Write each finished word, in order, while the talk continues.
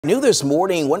New this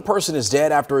morning, one person is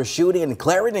dead after a shooting in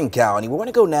Clarendon County. We want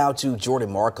to go now to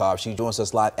Jordan Markov. She joins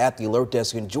us live at the alert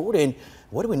desk. And Jordan,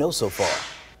 what do we know so far?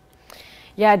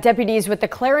 Yeah, deputies with the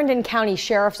Clarendon County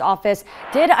Sheriff's Office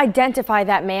did identify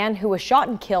that man who was shot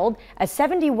and killed as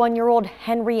 71-year-old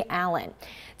Henry Allen.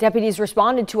 Deputies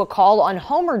responded to a call on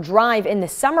Homer Drive in the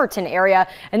Somerton area,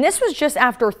 and this was just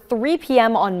after 3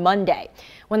 p.m. on Monday.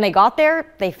 When they got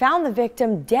there, they found the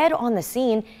victim dead on the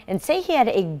scene and say he had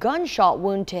a gunshot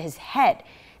wound to his head.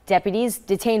 Deputies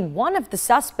detained one of the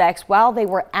suspects while they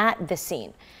were at the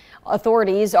scene.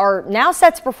 Authorities are now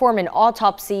set to perform an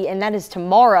autopsy, and that is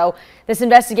tomorrow. This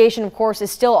investigation, of course,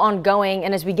 is still ongoing,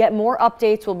 and as we get more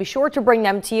updates, we'll be sure to bring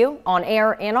them to you on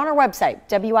air and on our website,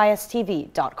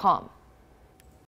 WISTV.com.